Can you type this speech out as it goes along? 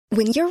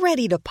When you're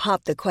ready to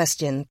pop the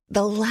question,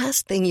 the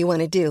last thing you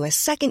want to do is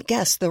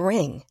second-guess the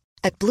ring.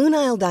 At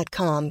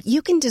BlueNile.com,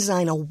 you can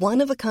design a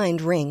one-of-a-kind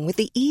ring with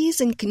the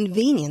ease and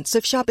convenience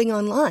of shopping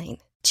online.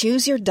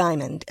 Choose your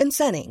diamond and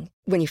setting.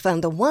 When you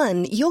find the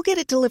one, you'll get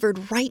it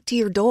delivered right to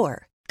your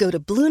door. Go to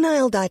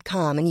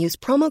BlueNile.com and use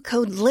promo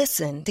code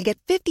LISTEN to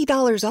get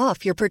 $50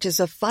 off your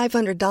purchase of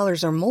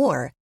 $500 or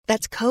more.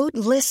 That's code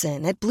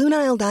LISTEN at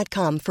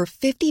BlueNile.com for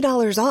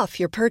 $50 off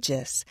your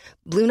purchase.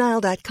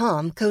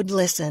 BlueNile.com, code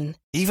LISTEN.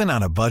 Even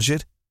on a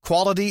budget,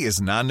 quality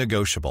is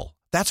non-negotiable.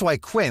 That's why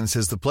Quince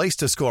is the place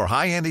to score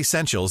high-end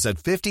essentials at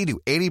 50 to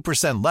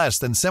 80% less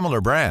than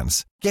similar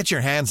brands. Get your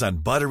hands on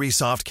buttery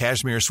soft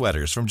cashmere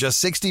sweaters from just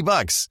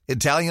 $60,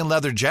 Italian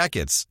leather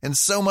jackets, and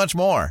so much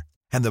more.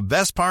 And the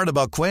best part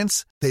about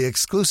Quince, they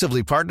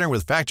exclusively partner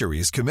with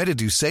factories committed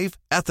to safe,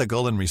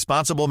 ethical, and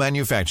responsible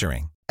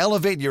manufacturing.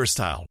 Elevate your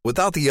style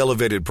without the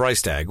elevated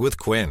price tag with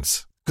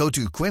Quince. Go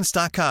to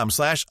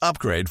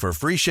quince.com/upgrade for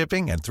free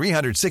shipping and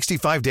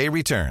 365-day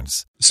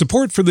returns.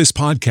 Support for this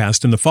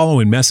podcast and the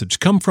following message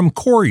come from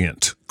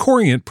Corient.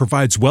 Corient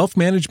provides wealth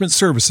management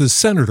services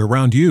centered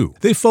around you.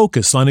 They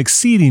focus on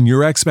exceeding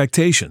your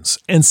expectations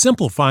and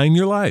simplifying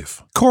your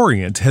life.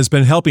 Corient has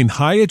been helping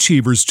high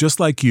achievers just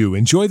like you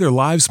enjoy their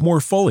lives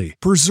more fully,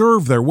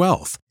 preserve their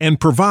wealth, and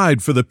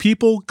provide for the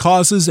people,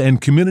 causes,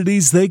 and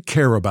communities they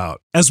care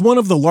about. As one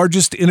of the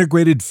largest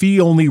integrated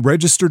fee-only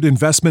registered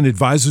investment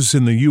advisors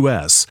in the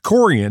U.S.,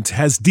 Corient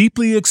has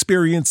deeply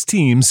experienced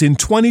teams in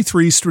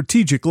 23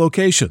 strategic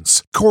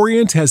locations.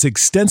 Corient has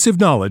extensive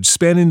knowledge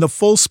spanning the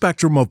full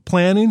spectrum of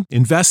planning,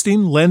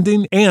 investing,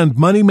 lending, and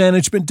money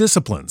management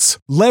disciplines.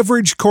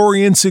 Leverage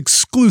Corient's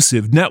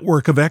exclusive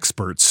network of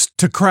experts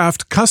to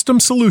craft custom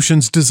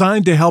solutions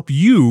designed to help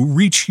you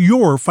reach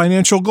your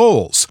financial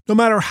goals, no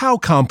matter how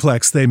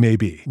complex they may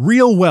be.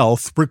 Real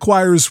wealth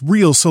requires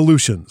real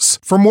solutions.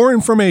 For more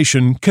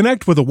information,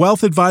 connect with a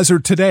wealth advisor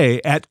today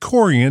at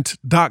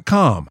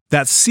Corient.com.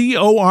 That's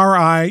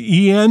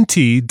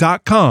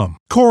Corient.com.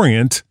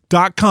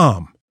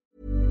 Corient.com.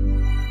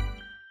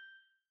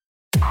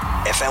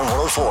 FM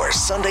 104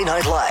 Sunday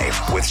Night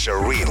Live with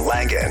Shireen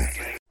Langan.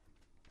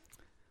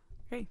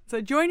 Okay,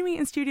 so joining me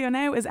in studio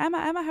now is Emma.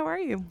 Emma, how are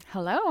you?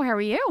 Hello, how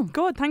are you?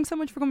 Good, thanks so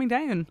much for coming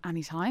down.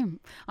 Anytime.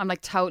 I'm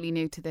like totally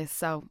new to this,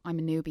 so I'm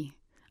a newbie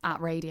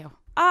at radio.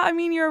 I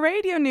mean, you're a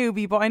radio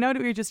newbie, but I know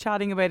that we were just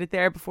chatting about it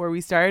there before we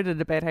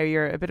started about how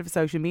you're a bit of a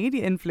social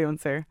media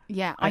influencer.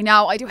 Yeah, I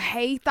know. I do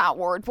hate that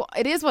word, but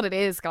it is what it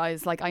is,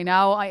 guys. Like, I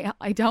know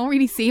I don't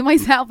really see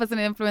myself as an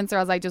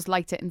influencer, as I just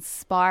like to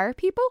inspire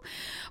people.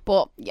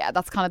 But yeah,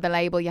 that's kind of the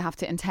label you have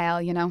to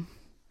entail, you know.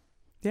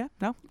 Yeah,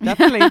 no,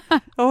 definitely.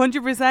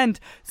 100%.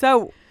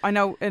 So I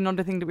know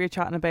another thing that we were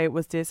chatting about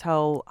was this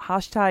whole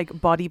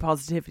hashtag body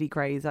positivity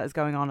craze that is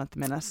going on at the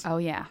minute. Oh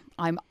yeah,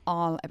 I'm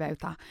all about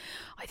that.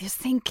 I just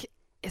think,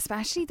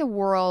 especially the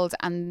world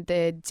and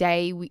the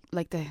day,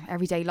 the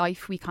everyday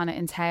life we kind of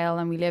entail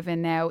and we live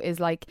in now, is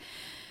like,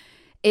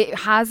 it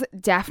has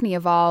definitely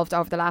evolved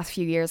over the last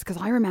few years. Because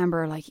I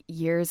remember like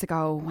years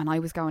ago when I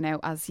was going out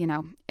as, in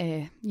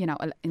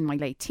my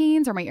late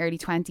teens or my early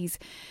 20s,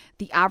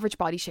 the average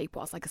body shape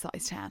was like a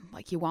size 10.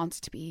 Like, you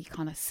wanted to be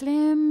kind of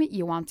slim,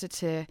 you wanted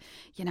to,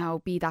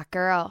 be that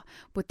girl.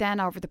 But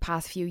then over the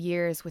past few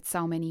years, with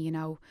so many,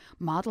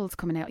 models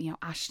coming out,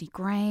 Ashley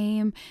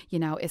Graham,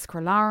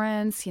 Iskra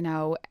Lawrence,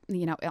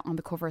 on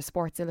the cover of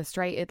Sports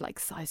Illustrated, like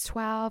size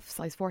 12,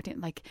 size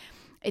 14, like,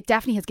 it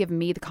definitely has given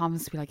me the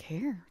confidence to be like,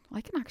 here,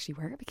 I can actually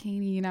wear a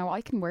bikini,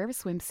 I can wear a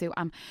swimsuit.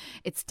 And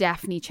it's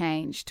definitely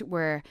changed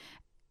where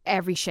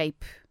every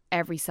shape,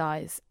 every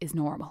size is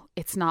normal.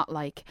 It's not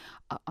like,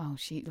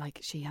 she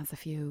has a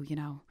few,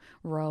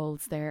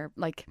 rolls there.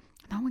 Like,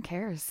 no one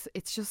cares.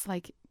 It's just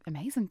like,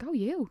 amazing, go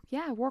you.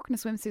 Yeah, work in a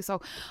swimsuit.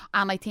 So,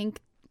 and I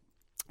think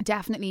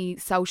definitely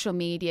social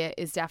media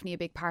is definitely a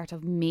big part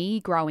of me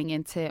growing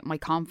into my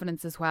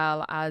confidence, as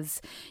well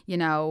as,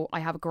 I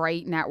have a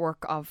great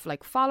network of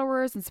like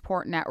followers and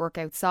support network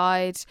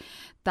outside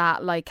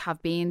that like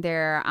have been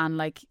there, and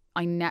like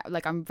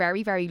I'm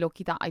very, very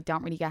lucky that I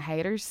don't really get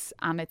haters,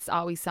 and it's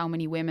always so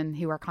many women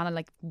who are kind of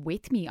like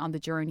with me on the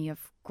journey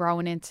of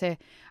growing into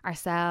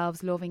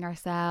ourselves, loving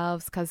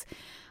ourselves, because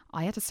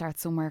I had to start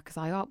somewhere, because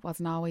I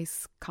wasn't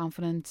always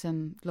confident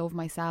and love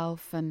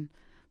myself and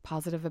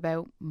positive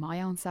about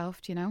my own self,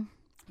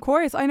 Of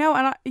course, I know.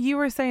 And you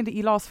were saying that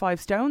you lost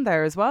 5 stone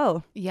there as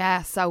well.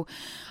 Yeah, so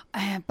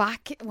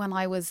back when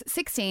I was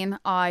 16,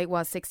 I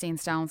was 16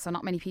 stone. So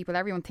not many people,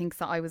 everyone thinks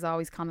that I was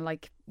always kind of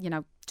like,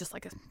 just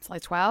like a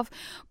size 12.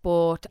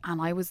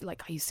 And I was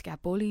like, I used to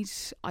get bullied.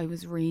 I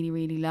was really,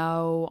 really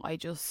low. I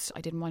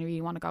didn't really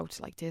want to go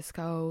to like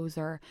discos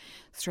or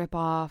strip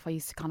off. I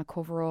used to kind of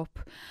cover up.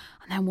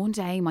 And then one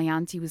day my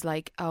auntie was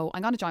like, oh,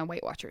 I'm going to join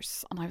Weight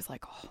Watchers. And I was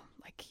like, oh,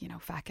 like, you know,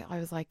 fuck it. I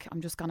was like,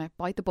 I'm just gonna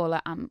bite the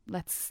bullet and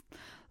let's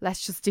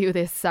just do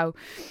this. So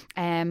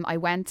I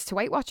went to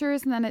Weight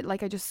Watchers, and then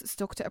I just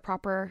stuck to a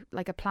proper,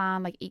 like, a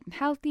plan, like eating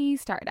healthy,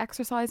 started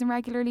exercising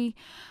regularly,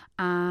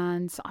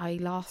 and I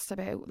lost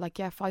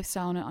about 5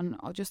 stone on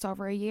just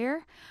over a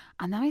year.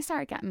 And then I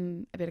started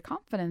getting a bit of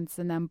confidence,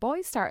 and then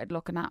boys started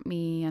looking at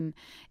me, and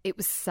it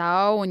was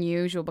so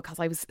unusual because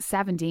I was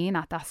 17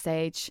 at that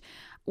stage,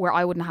 where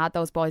I wouldn't have had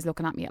those boys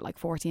looking at me at like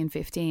 14,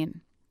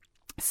 15.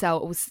 So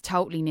it was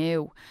totally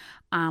new,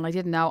 and I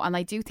didn't know. And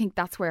I do think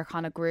that's where it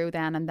kind of grew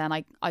then. And then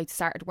I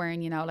started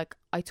wearing, you know, like,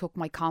 I took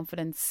my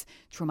confidence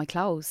through my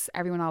clothes.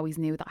 Everyone always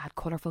knew that I had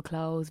colourful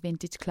clothes,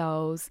 vintage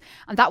clothes,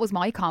 and that was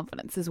my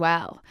confidence as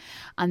well.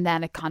 And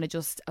then it kind of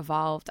just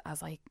evolved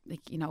as I,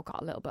 you know,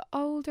 got a little bit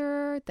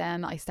older.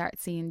 Then I started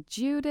seeing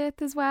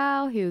Judith as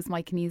well, who's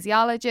my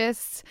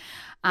kinesiologist,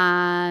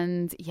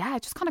 and yeah,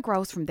 it just kind of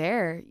grows from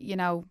there. You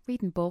know,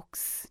 reading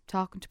books,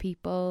 talking to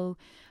people,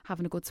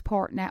 having a good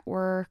support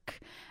network,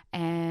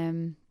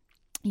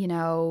 you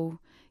know,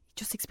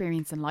 just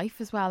experiencing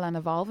life as well, and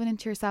evolving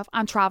into yourself,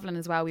 and traveling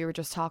as well, we were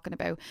just talking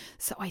about.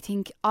 So I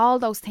think all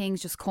those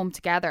things just come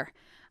together,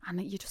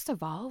 and you just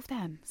evolve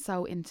then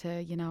so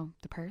into, you know,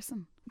 the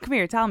person. Come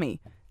here, tell me,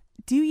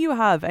 do you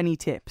have any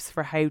tips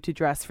for how to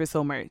dress for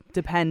summer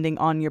depending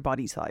on your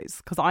body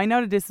size? Because I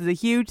know that this is a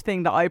huge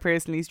thing that I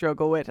personally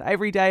struggle with.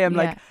 Every day I'm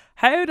like,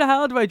 how the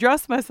hell do I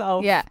dress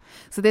myself? Yeah,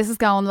 so this is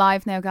going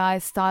live now,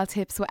 guys. Style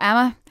tips with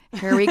Emma.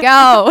 Here we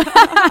go.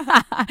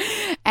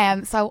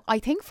 So I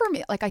think for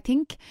me, like, I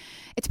think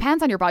it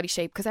depends on your body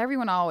shape, because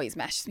everyone always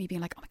messages me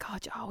being like, oh my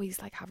God, you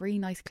always like have really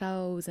nice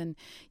clothes and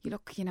you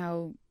look, you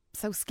know,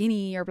 so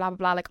skinny or blah, blah,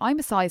 blah. Like, I'm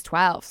a size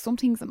 12. Some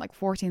things I'm like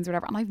 14s or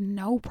whatever, and I have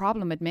no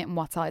problem admitting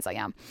what size I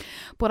am.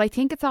 But I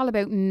think it's all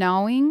about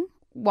knowing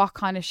what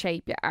kind of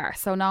shape you are.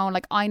 So now,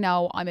 like, I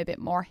know I'm a bit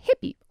more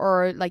hippie,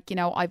 or like, you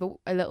know, I've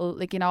a little,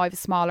 like, you know, I have a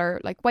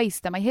smaller like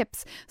waist than my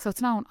hips. So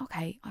it's known,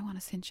 okay, I want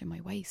to cinch in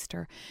my waist,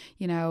 or,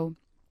 you know,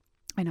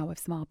 I know I have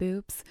small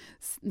boobs.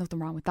 Nothing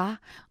wrong with that.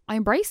 I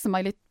embrace them.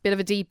 I bit of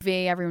a deep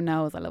V. Everyone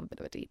knows I love a bit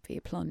of a deep V,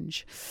 a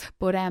plunge.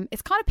 But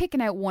it's kind of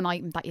picking out one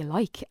item that you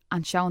like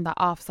and showing that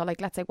off. So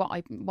like, let's say, what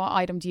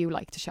item do you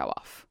like to show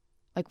off?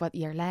 Like, what,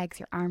 your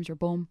legs, your arms, your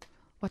bum?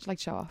 What do you like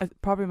to show off?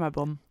 Probably my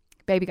bum.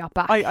 Baby got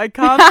back. I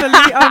can't believe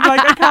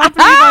I can't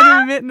believe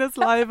I'm admitting this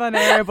live on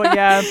air, but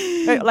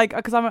yeah, like,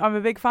 because I'm a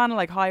big fan of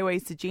like high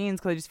waisted jeans,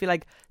 because I just feel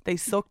like they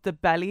suck the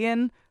belly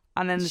in,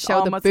 and then it's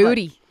show the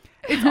booty. Like,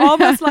 it's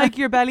almost like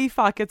your belly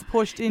fat gets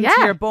pushed into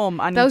your bum,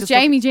 and those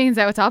Jamie jeans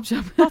out of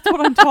Topshop. That's what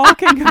I'm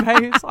talking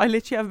about. I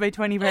literally have about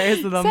 20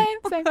 pairs of them.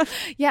 Same.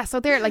 Yeah, so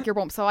they're like your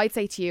bum. So I'd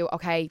say to you,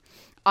 okay,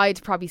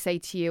 I'd probably say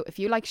to you, if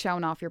you like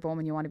showing off your bum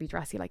and you want to be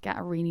dressy, like, get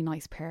a really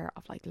nice pair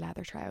of like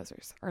leather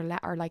trousers, or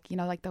like, you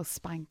know, like those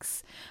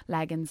Spanx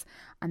leggings,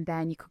 and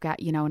then you could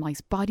get, you know, a nice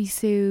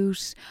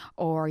bodysuit,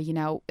 or, you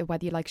know,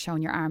 whether you like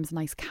showing your arms, a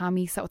nice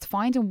cami. So it's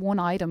finding one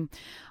item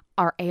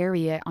or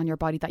area on your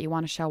body that you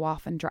want to show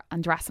off and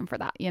dressing for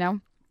that, you know.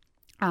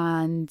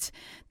 And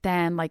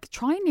then like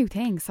trying new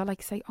things. So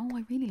like, say, oh,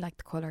 I really like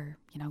the colour,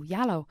 you know,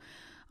 yellow,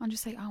 and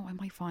just say, oh, I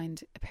might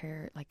find a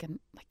pair I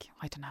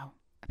don't know,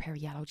 a pair of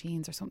yellow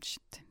jeans or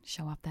something to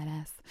show off that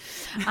ass.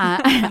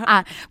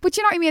 But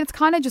you know what I mean? It's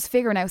kind of just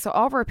figuring out. So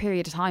over a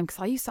period of time,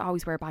 because I used to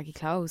always wear baggy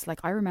clothes.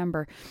 Like, I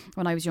remember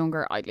when I was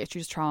younger, I'd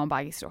literally just throw on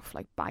baggy stuff,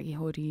 like baggy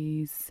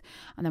hoodies.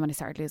 And then when I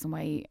started losing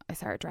weight, I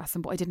started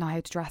dressing. But I didn't know how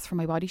to dress for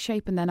my body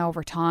shape. And then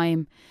over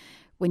time,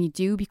 when you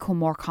do become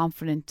more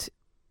confident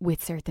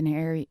with certain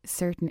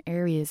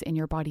areas in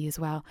your body as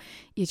well,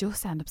 you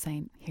just end up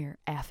saying, here,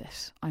 F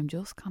it. I'm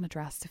just kind of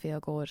dressed to feel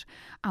good.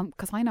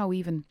 Because I know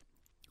even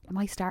when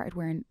I started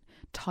wearing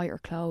tighter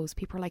clothes,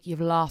 people were like,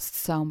 you've lost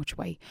so much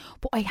weight.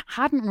 But I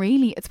hadn't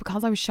really. It's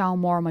because I was showing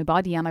more of my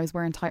body and I was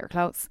wearing tighter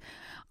clothes.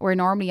 Where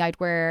normally I'd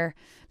wear,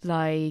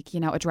 like, you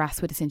know, a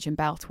dress with a cinching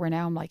belt, where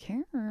now I'm like,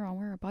 here, I'll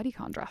wear a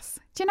bodycon dress.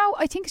 Do you know,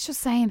 I think it's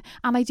just saying,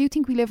 and I do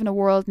think we live in a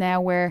world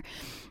now where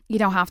you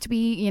don't have to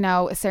be, you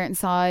know, a certain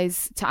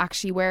size to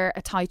actually wear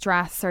a tight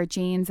dress or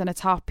jeans and a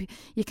top.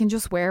 You can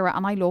just wear it.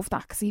 And I love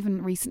that, because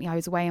even recently I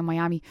was away in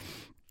Miami,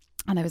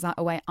 and I was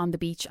away on the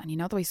beach, and you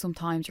know the way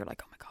sometimes you're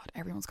like, oh my God,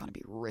 everyone's going to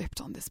be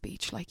ripped on this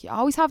beach. Like, you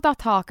always have that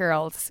thought,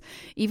 girls,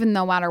 even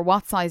no matter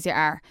what size you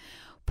are.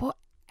 But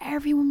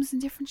everyone was in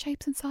different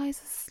shapes and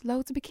sizes.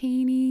 Loads of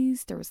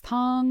bikinis, there was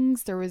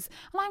thongs, and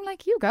I'm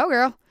like, you go,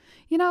 girl.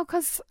 You know,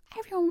 because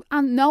everyone,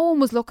 and no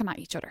one was looking at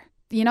each other.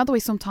 You know the way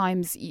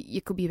sometimes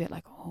you could be a bit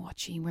like, oh,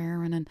 what's she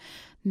wearing? And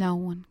no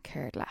one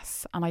cared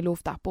less. And I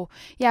love that. But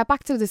yeah,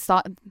 back to the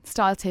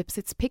style tips.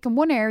 It's picking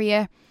one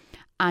area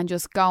and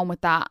just going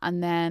with that,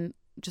 and then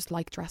just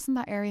like dressing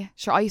that area.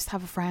 Sure, I used to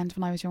have a friend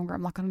when I was younger.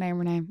 I'm not going to name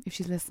her name. If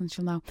she's listening,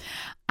 she'll know.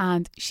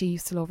 And she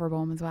used to love her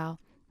bum as well.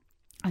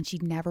 And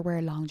she'd never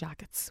wear long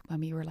jackets when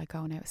we were like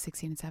going out at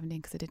 16 and 17,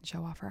 because it didn't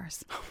show off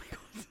hers. Oh my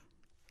God.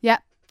 Yeah.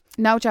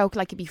 No joke,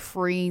 like it'd be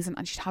freezing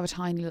and she'd have a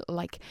tiny little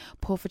like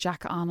puffer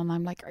jacket on and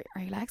I'm like,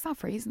 are your legs not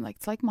freezing? Like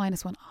it's like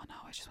 -1. Oh no,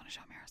 I just want to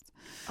show me yours.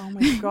 Oh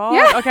my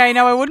God. Okay,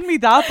 no, I wouldn't be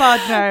that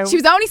bad now. She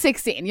was only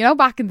 16, you know,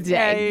 back in the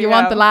day. You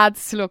want the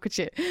lads to look at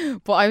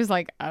you. But I was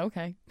like,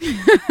 okay.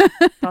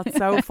 That's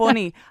so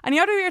funny. And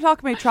you know, we were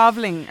talking about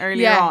travelling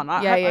earlier on.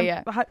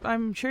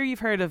 I'm sure you've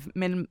heard of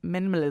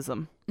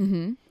minimalism.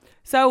 Mm-hmm.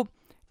 So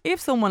if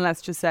someone,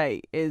 let's just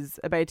say, is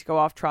about to go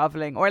off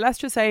travelling, or let's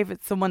just say if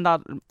it's someone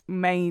that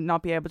may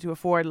not be able to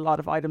afford a lot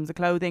of items of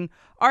clothing,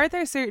 are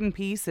there certain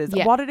pieces,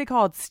 what are they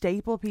called,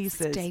 staple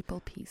pieces?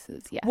 Staple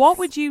pieces, yes. What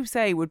would you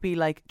say would be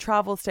like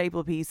travel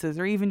staple pieces,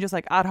 or even just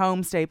like at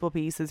home staple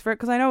pieces?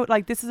 Because I know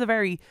like this is a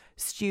very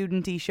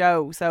studenty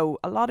show, so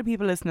a lot of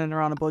people listening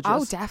are on a budget.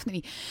 Oh,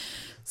 definitely.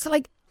 So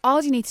like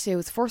all you need to do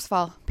is first of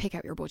all pick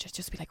out your budget.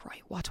 Just be like,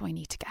 right, what do I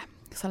need to get?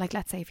 So like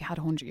let's say if you had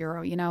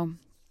 €100, you know,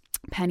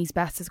 Penny's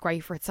Best is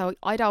great for it. So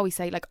I'd always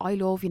say, like, I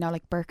love, you know,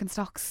 like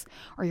Birkenstocks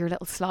or your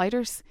little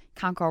sliders.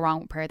 Can't go wrong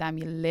with a pair of them.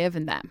 You live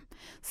in them.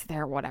 So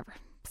they're whatever,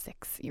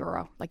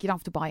 €6. Like you don't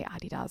have to buy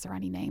Adidas or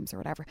any names or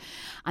whatever.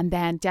 And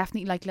then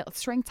definitely like little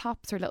string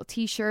tops or little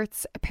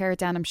t-shirts, a pair of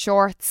denim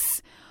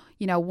shorts,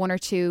 you know, 1 or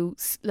 2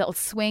 little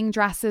swing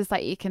dresses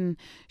that you can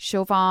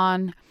shove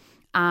on.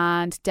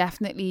 And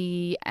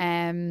definitely,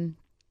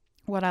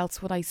 what else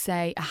would I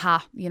say? A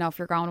hat, you know, if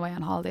you're going away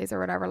on holidays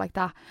or whatever like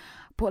that.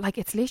 But like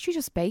it's literally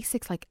just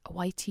basics, like a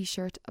white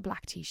t-shirt, a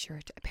black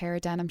t-shirt, a pair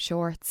of denim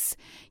shorts,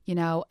 you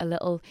know, a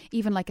little,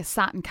 even like a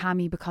satin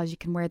cami, because you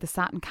can wear the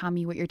satin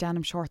cami with your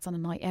denim shorts on a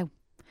night out,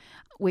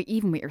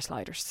 even with your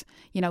sliders,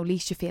 you know, at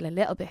least you feel a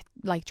little bit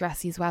like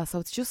dressy as well. So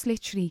it's just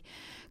literally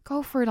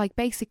go for like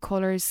basic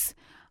colours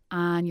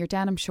and your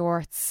denim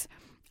shorts.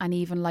 And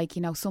even like,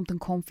 you know, something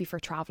comfy for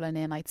travelling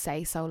in, I'd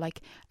say. So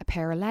like a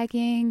pair of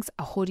leggings,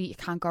 a hoodie, you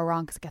can't go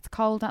wrong because it gets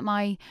cold at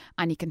night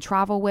and you can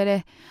travel with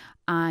it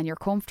and you're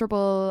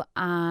comfortable.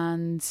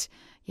 And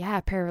yeah,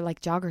 a pair of like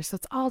joggers. So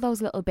it's all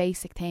those little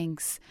basic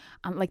things.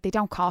 And like they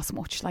don't cost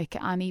much. Like,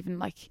 and even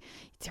like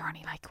they're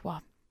only like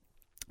what,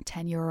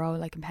 €10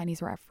 like in Pennies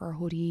or whatever for a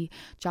hoodie,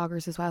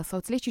 joggers as well. So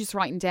it's literally just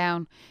writing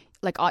down,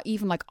 like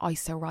even like I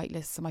still write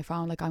lists on my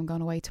phone, like I'm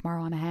going away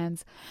tomorrow on a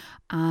hens,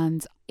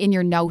 and in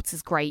your notes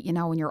is great, you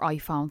know, in your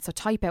iPhone. So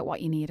type out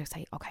what you need. I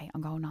say, okay,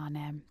 I'm going on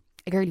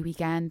a girly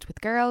weekend with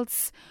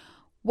girls.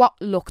 What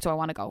look do I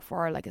want to go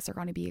for? Like, is there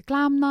going to be a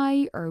glam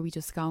night, or are we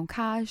just going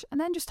cash?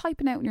 And then just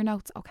typing out in your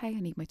notes, okay,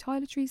 I need my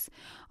toiletries,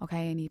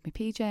 okay, I need my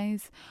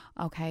PJs,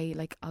 okay,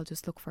 like I'll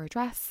just look for a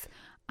dress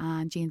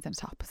and jeans and a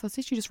top. So it's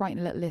literally just writing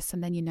a little list,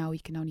 and then you know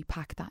you can only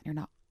pack that and you're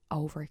not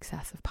over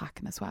excessive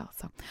packing as well.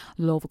 So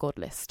love a good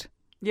list.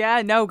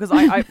 Yeah, no, because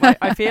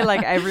I feel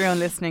like everyone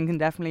listening can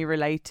definitely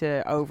relate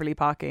to overly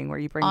packing, where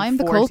you bring I'm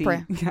 40. the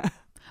culprit. Yeah.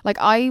 Like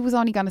I was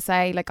only going to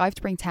say, like I have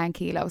to bring 10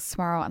 kilos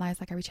tomorrow, and I was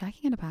like, are we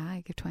checking in a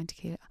bag of 20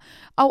 kilos?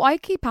 Oh,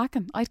 I'd keep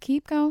packing. I'd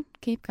keep going.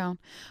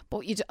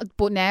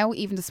 But now,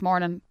 even this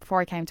morning before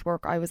I came to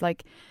work, I was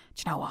like,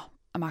 do you know what?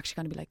 I'm actually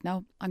going to be like,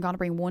 no, I'm going to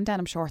bring 1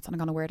 denim shorts and I'm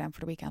going to wear them for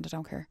the weekend. I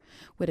don't care,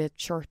 with a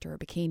shirt or a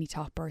bikini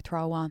top or a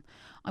throw on.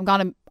 I'm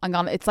gonna.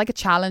 It's like a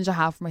challenge I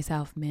have for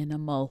myself.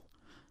 Minimal.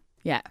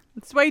 Yeah,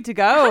 it's the way to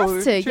go.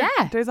 Has to,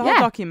 yeah. There's a whole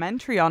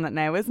documentary on it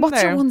now, isn't there?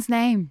 What's your one's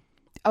name?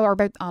 Oh,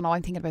 no,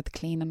 I'm thinking about the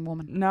cleaning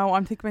woman. No,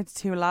 I'm thinking about the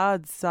 2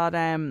 lads that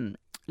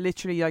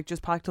literally like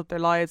just packed up their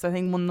lives. I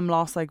think one of them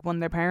lost like one of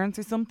their parents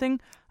or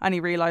something, and he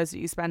realised that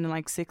he's spending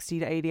like 60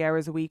 to 80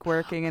 hours a week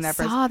working and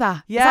everything. Saw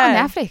that. Yeah. Is that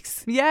on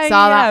Netflix? Yeah,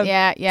 Saw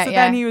that. Yeah. So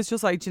then he was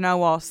just like, do you know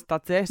what?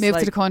 That's it. Move like,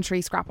 to the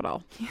country, scrap it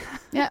all.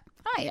 Yeah.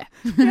 Oh yeah.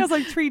 He has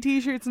like 3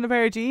 t-shirts and a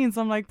pair of jeans.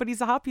 I'm like, but he's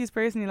the happiest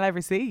person you'll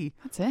ever see.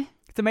 That's it.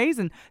 It's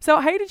amazing. So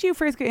how did you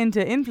first get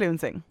into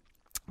influencing?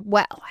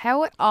 Well,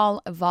 how it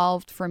all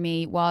evolved for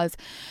me was,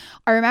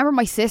 I remember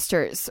my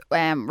sisters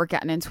were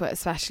getting into it,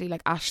 especially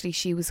like Ashley.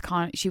 She was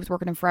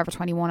working in Forever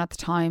 21 at the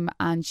time,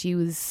 and she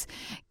was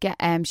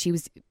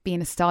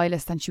being a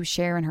stylist, and she was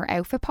sharing her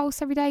outfit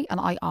posts every day. And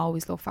I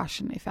always love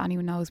fashion. If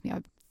anyone knows me,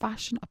 I'm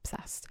fashion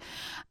obsessed.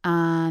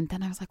 And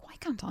then I was like, why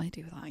can't I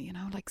do that? You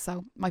know, like,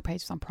 so my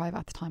page was on private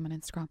at the time on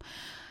Instagram.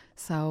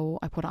 So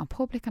I put it on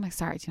public, and I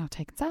started, you know,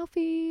 taking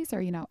selfies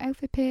or, you know,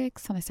 outfit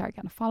pics, and I started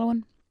getting a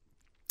following.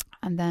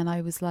 And then I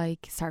was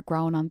like, start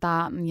growing on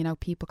that, and, you know,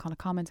 people kind of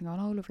commenting,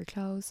 going, oh, love your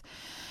clothes.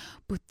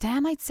 But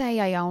then I'd say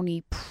I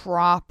only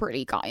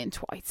properly got into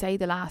it, I'd say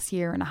the last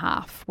year and a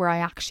half, where I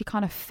actually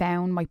kind of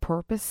found my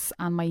purpose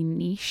and my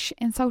niche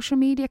in social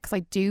media. Because I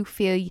do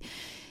feel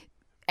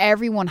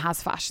everyone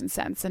has fashion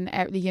sense, and,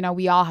 you know,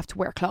 we all have to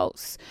wear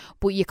clothes,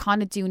 but you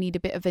kind of do need a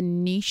bit of a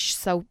niche.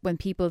 So when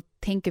people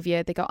think of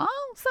you, they go,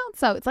 oh,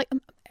 so it's like,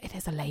 it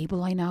is a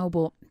label, I know,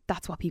 but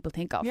that's what people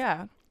think of.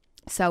 Yeah.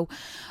 So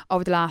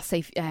over the last,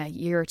 say,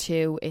 year or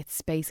two,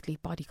 it's basically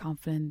body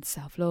confidence,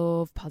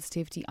 self-love,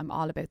 positivity. I'm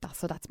all about that.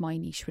 So that's my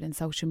niche within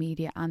social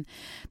media. And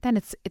then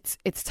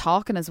it's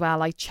talking as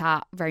well. I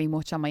chat very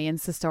much on my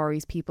Insta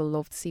stories. People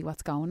love to see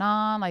what's going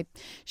on. I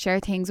share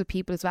things with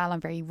people as well.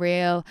 I'm very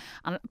real.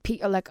 And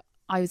people, like,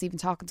 I was even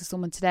talking to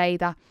someone today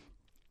that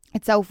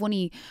it's so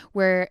funny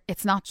where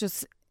it's not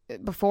just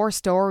before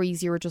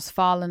stories, you were just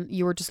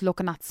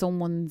looking at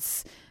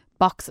someone's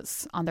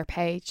boxes on their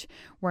page,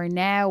 where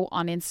now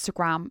on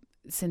Instagram,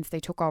 since they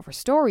took over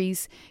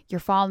stories, you're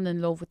falling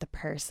in love with the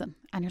person,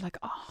 and you're like,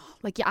 oh,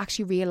 like you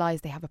actually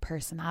realize they have a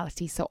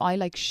personality. So I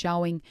like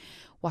showing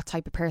what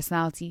type of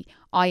personality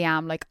I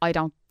am. Like, I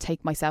don't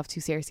take myself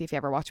too seriously. If you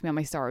ever watch me on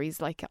my stories,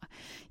 like,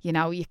 you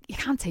know, you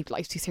can't take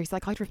life too seriously.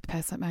 Like, I'd rip the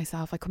piss out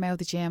myself. I come out of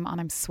the gym and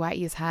I'm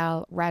sweaty as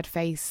hell, red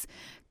face,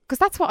 because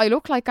that's what I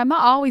look like. I'm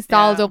not always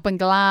dolled up and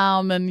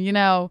glam and, you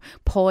know,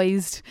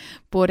 poised.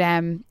 But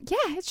yeah,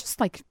 it's just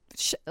like,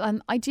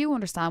 and I do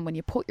understand when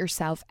you put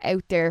yourself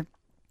out there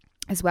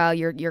as well,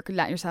 you're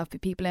letting yourself be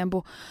people in.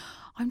 But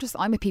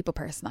I'm a people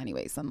person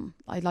anyways, and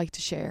I like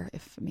to share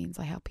if it means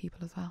I help people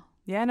as well.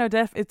 Yeah, no,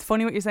 it's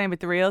funny what you're saying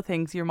about the real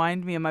things. You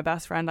remind me of my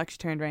best friend actually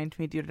turned around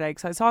to me the other day,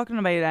 because I was talking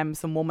about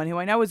some woman who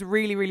I know is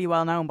really, really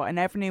well known, but I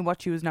never knew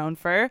what she was known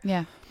for.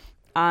 Yeah.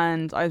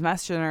 And I was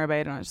messaging her about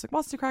it, and I was like,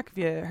 what's the crack? Have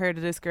you heard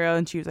of this girl?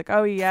 And she was like,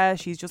 oh yeah,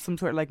 she's just some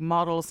sort of like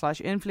model /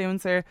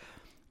 influencer.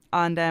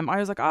 And I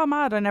was like, oh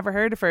mad, I never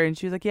heard of her. And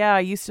she was like, yeah,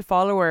 I used to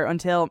follow her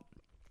until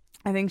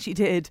I think she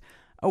did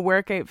a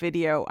workout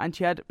video and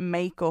she had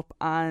makeup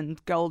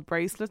and gold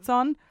bracelets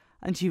on.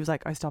 And she was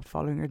like, I stopped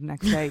following her the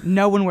next day.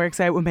 No one works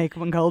out with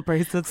makeup and gold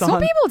bracelets on.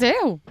 Some people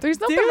do. There's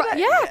nothing wrong.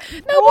 Yeah.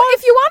 No, What? but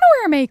if you want to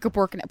wear makeup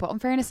working it, but in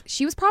fairness,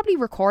 she was probably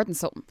recording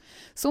something.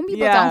 Some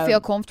people don't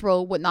feel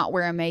comfortable with not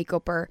wearing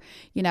makeup or,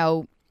 you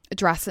know,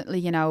 dressing,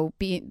 you know,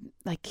 being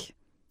like,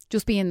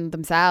 just being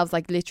themselves,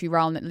 like literally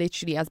rolling it,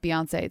 literally, as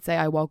Beyonce would say,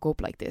 I woke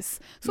up like this.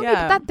 Some people,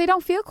 that they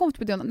don't feel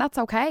comfortable doing that, and that's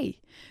okay.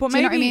 But Do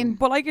you maybe, know what I mean?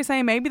 but like you're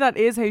saying, maybe that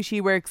is how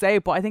she works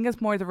out. But I think it's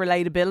more the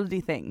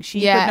relatability thing. She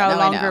Yeah, could no no,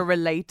 I longer know.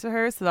 relate to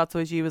her, so that's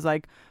why she was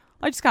like,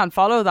 I just can't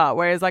follow that.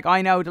 Whereas like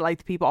I know that like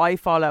the people I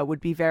follow would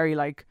be very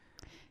like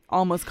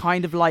almost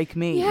kind of like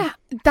me. Yeah,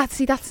 that's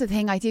the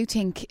thing. I do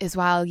think as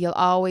well, you'll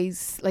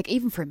always, like,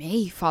 even for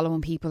me, following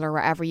people or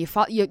whatever, you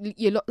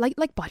look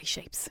like body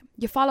shapes.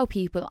 You follow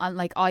people, and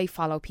like I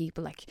follow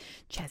people like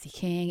Chessie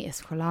King,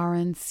 Iskra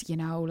Lawrence, you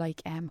know,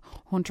 like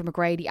Hunter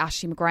McGrady,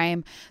 Ashley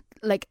McGraham.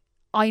 Like,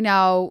 I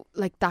know,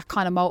 like, that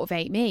kind of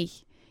motivate me.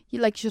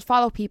 You should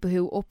follow people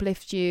who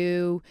uplift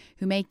you,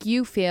 who make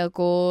you feel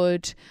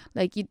good.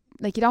 Like you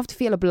don't have to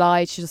feel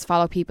obliged to just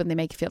follow people and they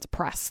make you feel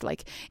depressed.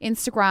 Like,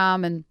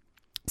 Instagram and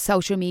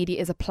social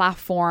media is a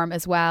platform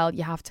as well.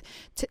 You have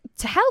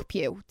to help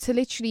you, to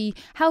literally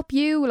help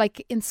you,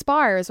 like,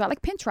 inspire as well.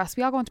 Like Pinterest,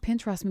 we all go into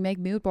Pinterest and we make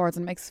mood boards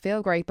and it makes us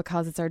feel great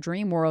because it's our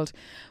dream world.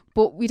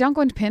 But we don't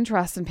go into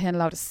Pinterest and pin a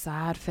lot of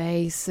sad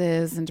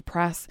faces and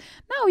depressed.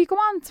 No, you go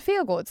on to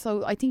feel good.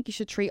 So I think you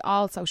should treat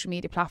all social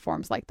media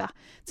platforms like that,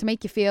 to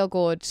make you feel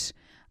good.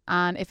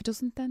 And if it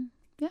doesn't, then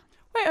yeah.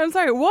 Wait, I'm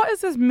sorry. What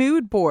is this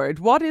mood board?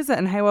 What is it,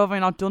 and how have I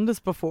not done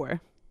this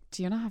before?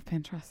 Do you not have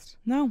Pinterest?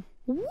 No.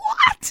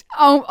 What?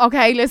 Oh,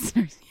 okay,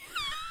 listeners.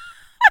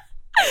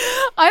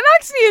 I'm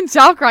actually in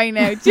shock right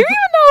now. Do you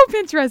even know what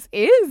Pinterest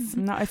is?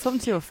 No, it's something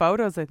to do with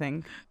photos, I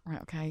think.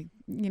 Right, okay.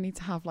 You need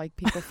to have like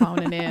people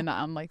phoning in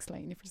and like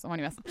slating you for so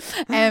many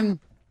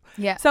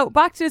yeah. So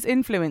back to this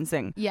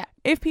influencing. Yeah.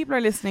 If people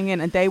are listening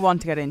in and they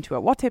want to get into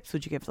it, what tips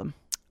would you give them?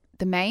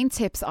 The main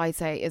tips I'd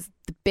say is,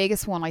 the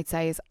biggest one I'd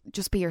say is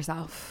just be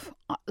yourself.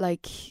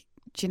 Like,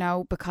 you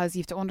know, because you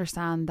have to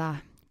understand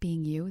that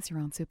being you is your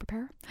own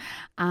superpower.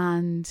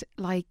 And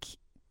like,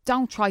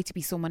 don't try to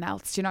be someone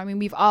else. Do you know what I mean?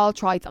 We've all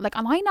tried that. Like,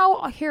 and I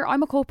know here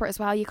I'm a culprit as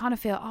well. You kind of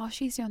feel, oh,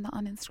 she's doing that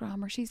on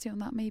Instagram, or she's doing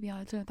that, maybe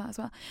I'll do that as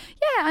well.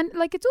 Yeah, and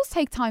like, it does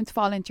take time to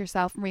fall into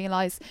yourself and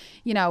realise,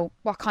 you know,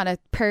 what kind of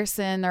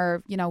person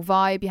or, you know,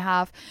 vibe you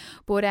have.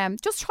 But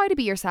just try to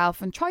be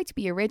yourself and try to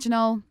be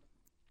original.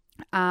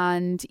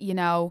 And, you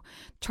know,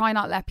 try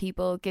not let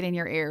people get in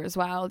your ear as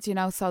well, you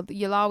know, so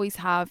you'll always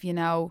have, you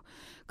know,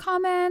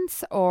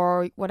 comments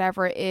or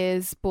whatever it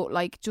is, but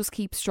like, just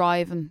keep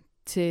striving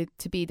to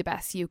be the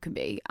best you can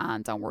be,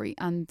 and don't worry.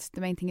 And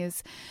the main thing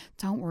is,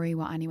 don't worry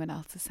what anyone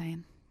else is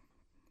saying.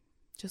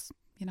 Just,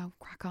 you know,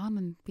 crack on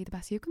and be the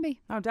best you can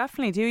be. Oh,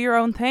 definitely. Do your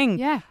own thing.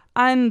 Yeah.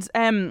 And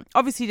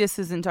obviously this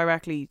isn't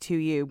directly to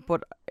you,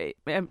 but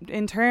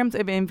in terms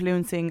of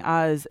influencing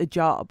as a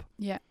job,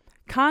 Yeah.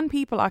 can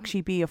people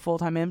actually be a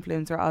full-time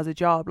influencer as a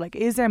job? Like,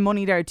 is there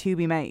money there to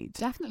be made?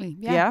 Definitely.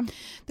 Yeah.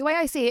 The way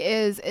I see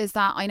it is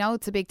that I know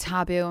it's a big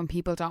taboo and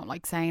people don't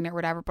like saying it or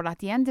whatever, but at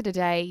the end of the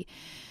day,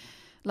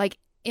 like,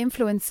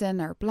 influencing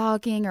or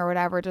blogging or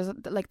whatever, there's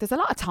a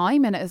lot of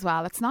time in it as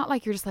well. It's not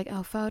like you're just like,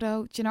 oh,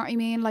 photo. Do you know what I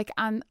mean? Like,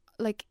 and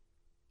like,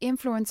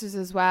 influencers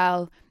as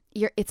well,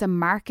 it's a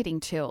marketing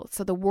tool.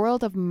 So the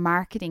world of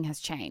marketing has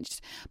changed.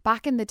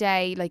 Back in the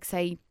day, like,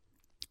 say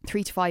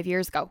 3 to 5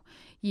 years ago,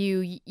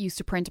 you used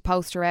to print a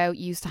poster out,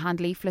 you used to hand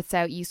leaflets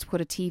out, you used to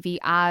put a TV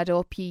ad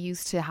up, you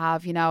used to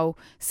have, you know,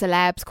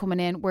 celebs coming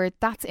in, where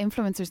that's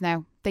influencers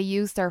now. They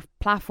use their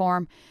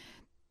platform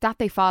that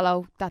they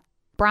follow, that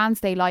brands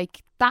they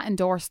like, that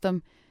endorse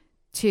them,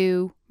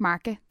 to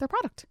market their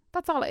product.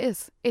 That's all it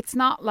is. It's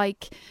not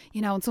like,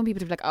 you know, and some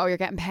people be like, oh, you're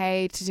getting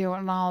paid to do it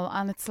and all.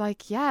 And it's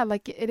like, yeah,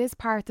 like it is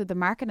part of the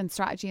marketing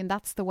strategy, and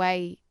that's the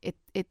way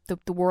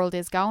the world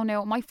is going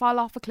now. It might fall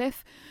off a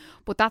cliff,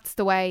 but that's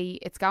the way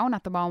it's going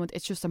at the moment.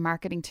 It's just a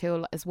marketing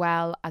tool as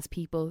well as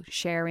people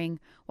sharing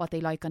what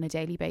they like on a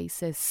daily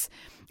basis.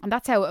 And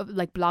that's how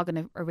like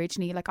blogging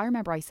originally, like I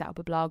remember I set up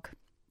a blog,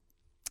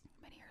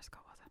 how many years ago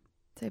was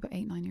it? Say about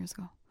 8-9 years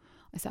ago.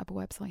 I set up a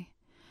website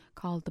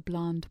called the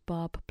Blonde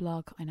Bob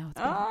blog. I know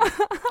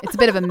it's a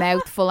bit of a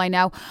mouthful, I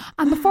know.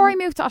 And before I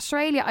moved to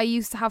Australia, I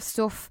used to have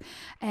stuff,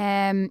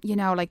 you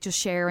know, like just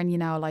sharing, you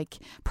know, like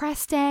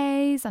press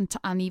days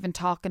and even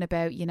talking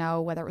about, you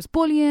know, whether it was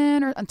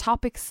bullying and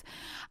topics.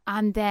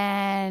 And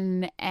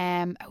then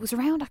it was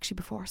around actually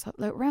before, so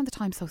like, around the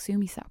time So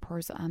Sumi set up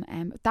hers,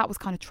 and that was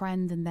kind of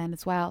trending then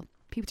as well.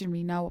 People didn't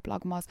really know what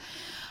blogging was.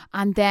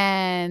 And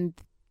then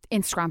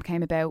Instagram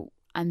came about,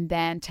 and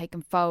then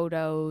taking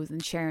photos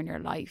and sharing your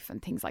life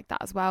and things like that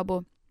as well.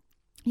 But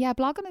yeah,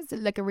 blogging is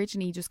like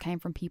originally just came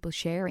from people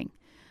sharing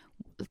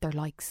their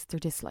likes, their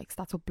dislikes.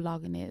 That's what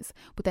blogging is.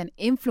 But then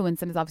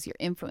influencing is obviously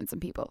you're influencing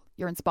people,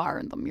 you're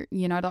inspiring them,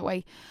 you know, that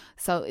way.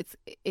 So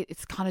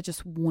it's kind of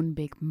just one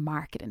big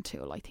marketing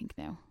tool, I think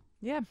now.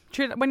 Yeah,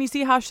 true. When you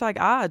see hashtag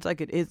ads, like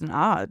it is an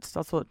ad.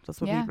 That's what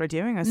people are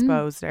doing, I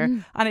suppose. There,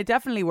 and it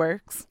definitely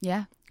works.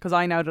 Yeah, because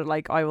I know that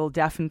like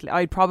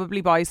I'd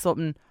probably buy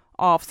something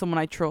off someone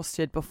I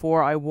trusted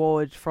before I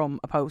would from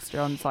a poster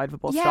on the side of a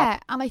bus stop. Yeah,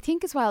 and I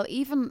think as well,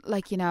 even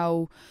like, you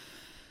know,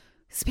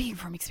 speaking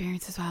from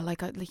experience as well,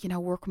 like you know,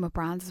 working with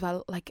brands as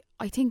well, like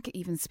I think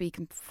even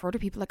speaking for other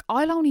people, like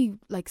I'll only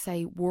like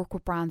say work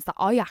with brands that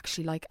I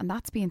actually like, and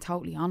that's being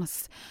totally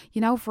honest.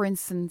 You know, for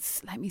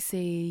instance, let me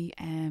see,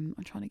 I'm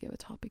trying to give a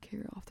topic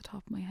here off the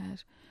top of my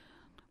head.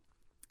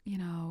 You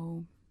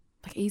know,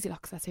 like Easy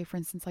Locks, let's say for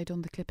instance, I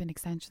done the clip-in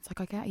extensions. Like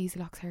I get Easy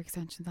Locks hair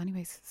extensions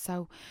anyways.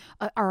 So,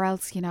 or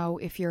else, you know,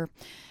 if you're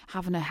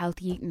having a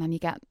healthy eating and you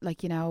get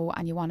like, you know,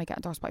 and you want to get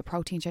endorsed by a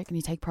protein shake and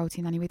you take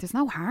protein anyway, there's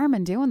no harm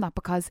in doing that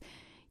because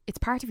it's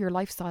part of your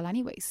lifestyle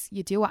anyways.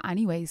 You do it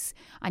anyways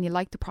and you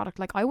like the product.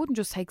 Like I wouldn't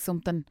just take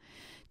something, do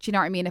you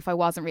know what I mean, if I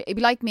wasn't, it'd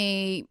be like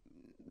me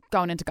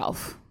going into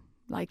golf.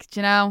 Like,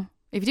 do you know?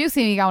 If you do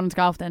see me going into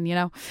golf, then, you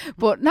know,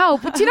 but no,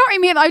 but do you know what I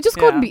mean? I just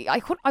couldn't be,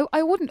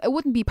 it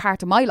wouldn't be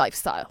part of my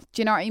lifestyle.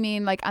 Do you know what I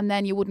mean? Like, and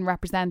then you wouldn't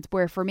represent,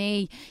 where for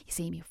me, you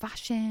see me in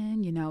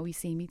fashion, you know, you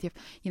see me,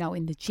 you know,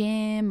 in the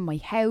gym, my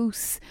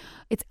house.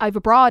 I have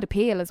a broad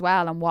appeal as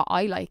well on what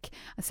I like.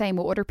 The same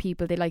with other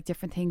people. They like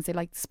different things. They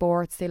like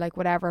sports, they like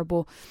whatever,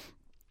 but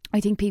I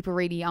think people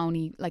really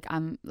only like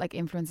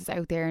influencers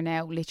out there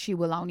now literally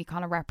will only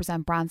kind of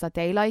represent brands that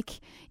they like,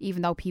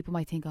 even though people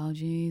might think, oh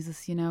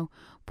Jesus, you know.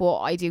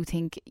 But I do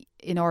think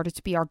in order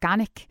to be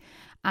organic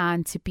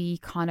and to be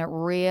kind of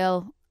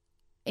real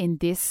in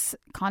this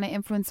kind of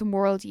influencing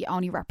world, you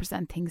only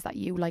represent things that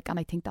you like, and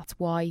I think that's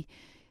why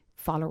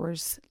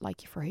followers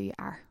like you for who you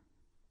are.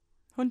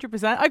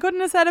 100%. I couldn't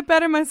have said it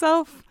better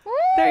myself.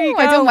 There you go.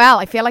 I done well.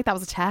 I feel like that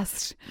was a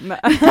test. No,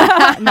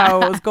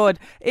 it was good.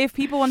 If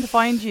people want to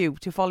find you,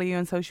 to follow you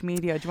on social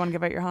media, do you want to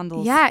give out your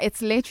handles? Yeah,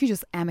 it's literally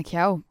just Emma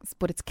Kehoe,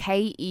 but it's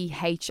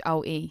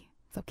Kehoe.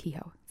 So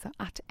Kehoe. So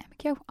at Emma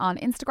Kehoe on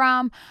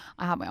Instagram.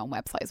 I have my own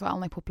website as well,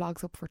 and I put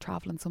blogs up for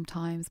travelling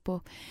sometimes.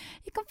 But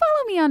you can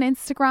follow me on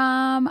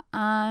Instagram,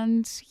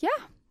 and yeah,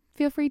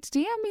 feel free to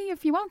DM me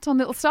if you want on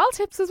little style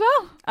tips as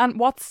well. And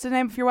what's the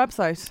name of your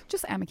website?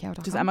 Just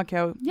emmakehoe.com. Just Emma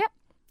Kehoe. Yep.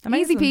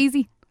 Amazing.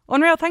 Easy peasy.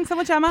 Unreal. Thanks so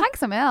much, Emma.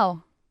 Thanks,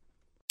 Emil.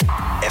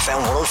 FM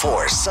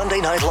 104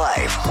 Sunday Night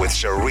Live with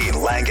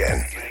Shireen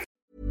Langan.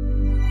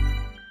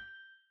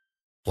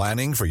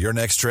 Planning for your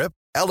next trip?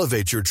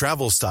 Elevate your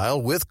travel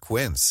style with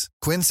Quince.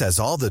 Quince has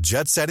all the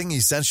jet-setting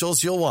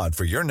essentials you'll want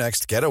for your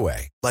next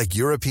getaway, like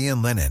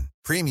European linen,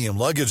 premium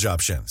luggage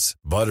options,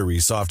 buttery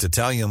soft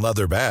Italian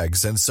leather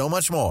bags, and so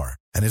much more.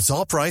 And it's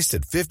all priced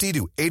at 50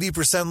 to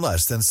 80%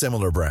 less than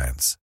similar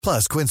brands.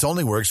 Plus, Quince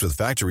only works with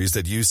factories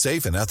that use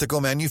safe and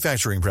ethical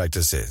manufacturing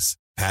practices.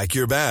 Pack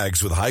your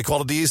bags with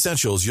high-quality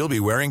essentials you'll be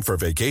wearing for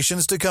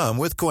vacations to come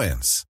with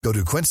Quince. Go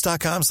to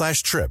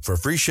quince.com/trip for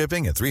free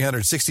shipping and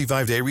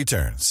 365-day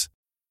returns.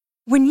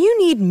 When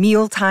you need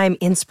mealtime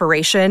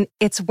inspiration,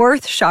 it's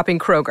worth shopping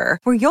Kroger,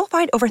 where you'll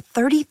find over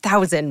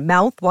 30,000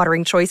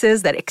 mouth-watering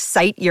choices that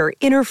excite your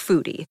inner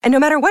foodie. And no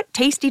matter what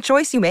tasty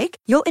choice you make,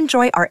 you'll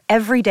enjoy our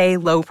everyday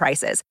low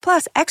prices,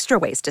 plus extra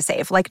ways to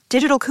save, like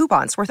digital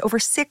coupons worth over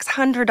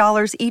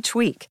 $600 each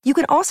week. You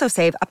can also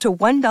save up to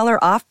 $1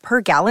 off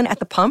per gallon at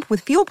the pump with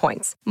fuel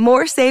points.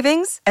 More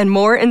savings and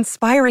more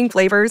inspiring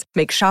flavors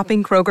make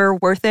shopping Kroger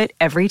worth it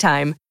every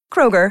time.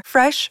 Kroger,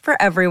 fresh for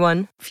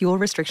everyone. Fuel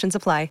restrictions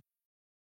apply.